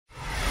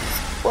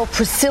Well,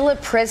 Priscilla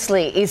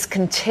Presley is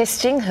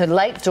contesting her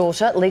late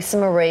daughter Lisa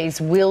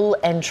Marie's will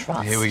and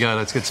trust. Here we go.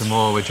 Let's get some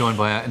more. We're joined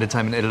by our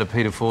entertainment editor,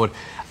 Peter Ford.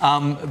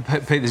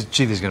 Pete, this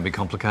is going to be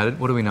complicated.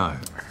 What do we know?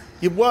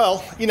 Yeah,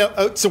 well,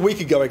 it's a week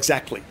ago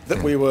exactly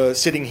that we were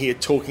sitting here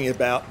talking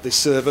about the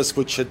service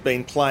which had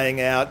been playing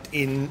out at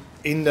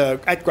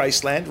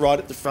Graceland, right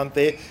at the front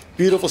there.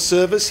 Beautiful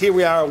service. Here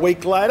we are a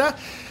week later.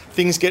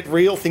 Things get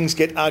real, things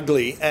get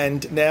ugly,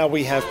 and now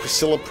we have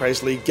Priscilla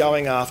Presley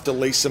going after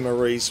Lisa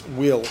Marie's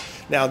will.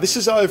 Now, this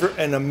is over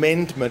an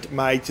amendment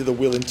made to the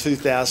will in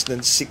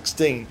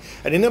 2016,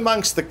 and in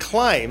amongst the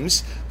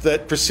claims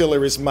that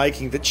Priscilla is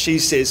making that she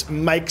says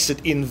makes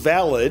it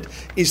invalid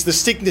is the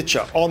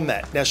signature on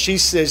that. Now, she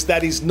says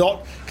that is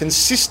not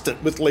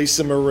consistent with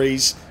Lisa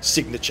Marie's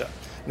signature.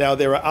 Now,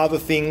 there are other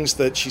things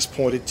that she's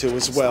pointed to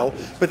as well,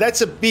 but that's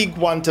a big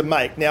one to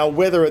make. Now,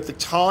 whether at the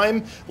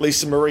time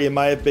Lisa Marie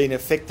may have been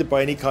affected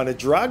by any kind of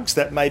drugs,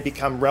 that may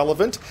become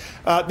relevant.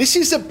 This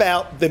is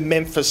about the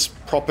Memphis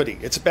property.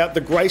 It's about the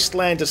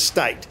Graceland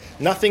estate,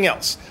 nothing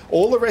else.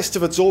 All the rest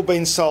of it's all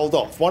been sold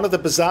off. One of the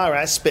bizarre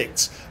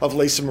aspects of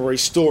Lisa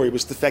Marie's story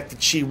was the fact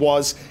that she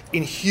was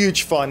in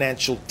huge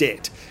financial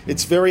debt.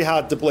 It's very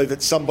hard to believe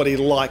that somebody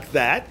like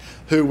that,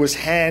 who was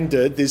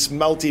handed this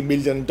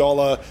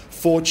multi-million-dollar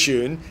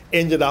fortune,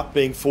 ended up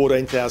being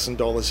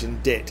 $14,000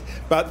 in debt.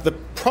 But the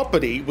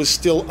property was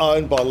still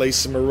owned by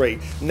Lisa Marie.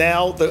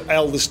 Now the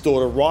eldest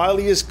daughter,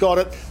 Riley, has got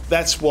it.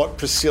 That's what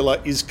Priscilla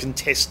is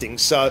contesting.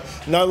 So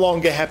no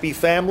longer happy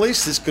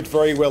families. This could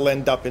very well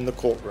end up in the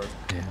courtroom.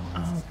 Yeah.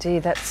 Oh dear,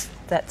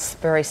 that's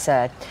very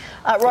sad.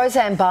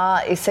 Roseanne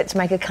Barr is set to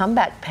make a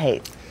comeback,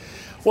 Pete.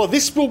 Well,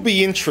 this will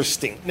be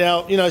interesting.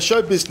 Now,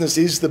 show business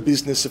is the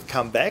business of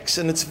comebacks,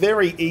 and it's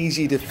very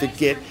easy to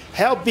forget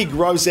how big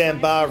Roseanne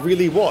Barr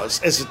really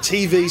was as a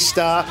TV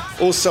star,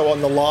 also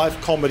on the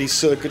live comedy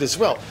circuit as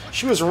well.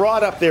 She was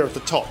right up there at the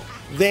top.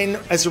 Then,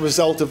 as a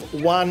result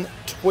of one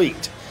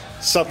tweet,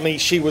 suddenly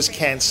she was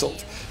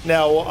cancelled.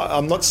 Now,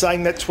 I'm not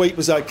saying that tweet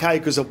was okay,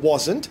 because it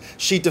wasn't.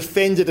 She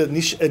defended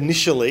it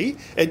initially.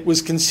 It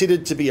was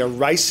considered to be a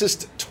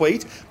racist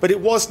tweet, but it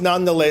was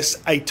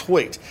nonetheless a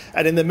tweet.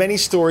 And in the many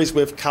stories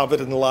we've covered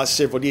in the last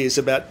several years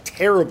about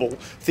terrible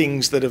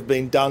things that have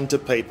been done to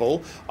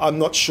people, I'm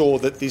not sure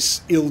that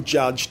this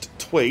ill-judged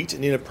tweet,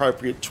 an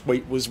inappropriate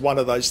tweet, was one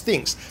of those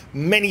things.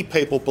 Many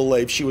people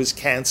believe she was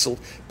cancelled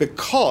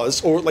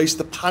because, or at least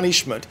the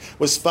punishment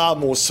was far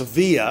more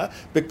severe,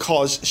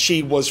 because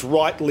she was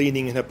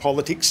right-leaning in her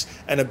politics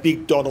and a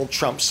big Donald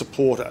Trump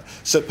supporter.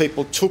 So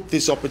people took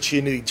this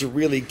opportunity to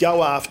really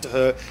go after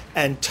her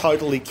and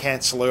totally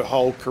cancel her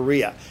whole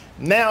career.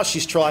 Now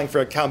she's trying for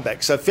a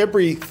comeback. So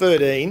February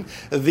 13,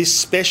 this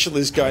special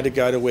is going to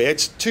go to air.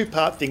 It's a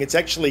two-part thing. It's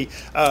actually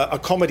a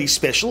comedy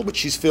special, which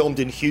she's filmed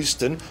in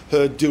Houston,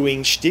 her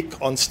doing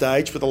shtick on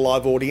stage with a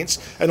live audience,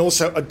 and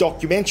also a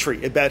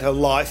documentary about her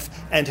life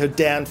and her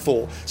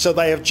downfall. So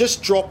they have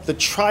just dropped the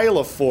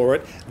trailer for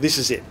it. This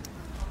is it.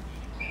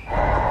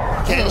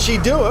 Can she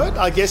do it?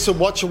 I guess we'll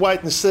watch and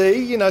wait and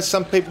see.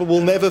 Some people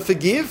will never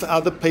forgive.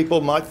 Other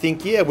people might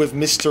think, yeah, we've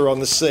missed her on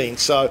the scene.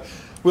 So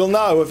we'll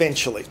know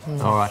eventually.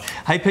 All right.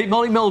 Hey, Pete,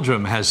 Molly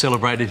Meldrum has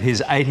celebrated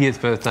his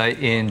 80th birthday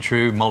in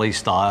true Molly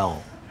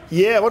style.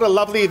 Yeah, what a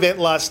lovely event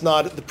last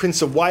night at the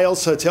Prince of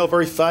Wales Hotel,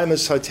 very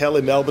famous hotel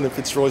in Melbourne and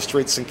Fitzroy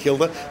Street, St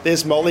Kilda.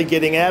 There's Molly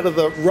getting out of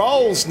the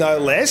rolls, no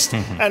less.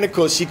 And, of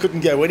course, you couldn't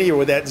go anywhere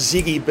without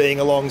Ziggy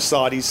being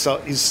alongside his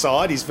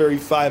side, his very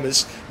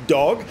famous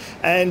dog.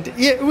 And,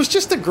 yeah, it was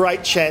just a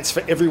great chance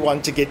for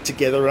everyone to get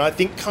together and I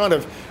think kind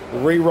of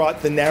rewrite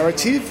the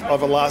narrative of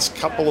the last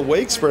couple of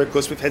weeks where, of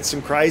course, we've had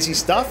some crazy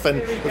stuff and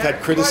we've had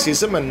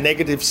criticism and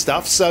negative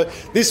stuff. So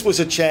this was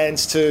a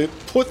chance to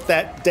put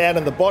that down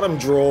in the bottom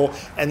drawer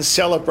and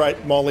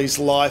celebrate Molly's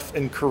life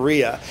and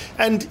career.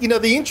 And,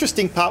 the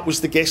interesting part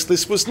was the guest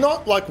list was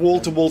not like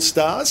wall-to-wall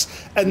stars,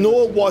 and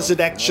nor was it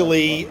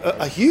actually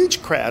a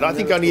huge crowd. I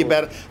think only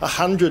about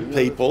 100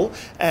 people,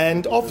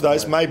 and of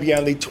those, maybe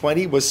only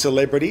 20 were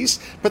celebrities,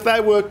 but they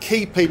were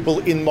key people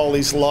in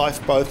Molly's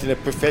life, both in a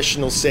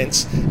professional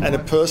sense and a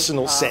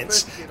personal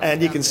sense.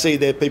 And you can see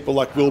there people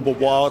like Wilbur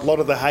Wilde, a lot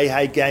of the Hey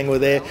Hey gang were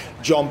there,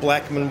 John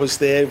Blackman was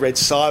there, Red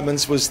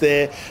Simons was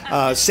there,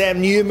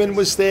 Sam Newman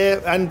was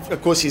there, and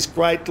of course his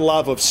great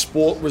love of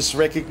sport was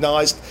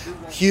recognised.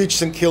 Huge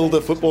St Kilda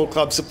Football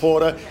Club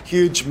supporter,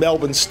 huge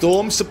Melbourne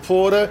Storm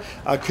supporter,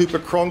 Cooper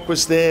Cronk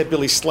was there,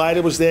 Billy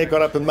Slater was there,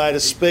 got up and made a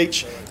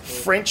speech.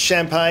 French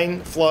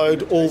champagne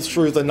flowed all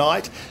through the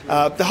night.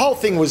 The whole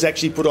thing was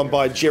actually put on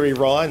by Jerry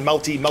Ryan,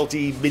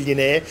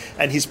 multi-millionaire,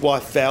 and his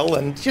wife Val,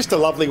 and just a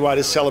lovely way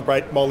to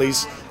celebrate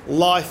Molly's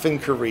life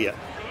and career.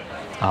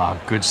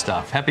 Good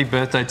stuff. Happy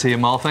birthday to you,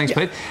 Mol. Thanks,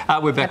 Pete.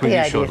 We're back with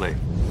you shortly.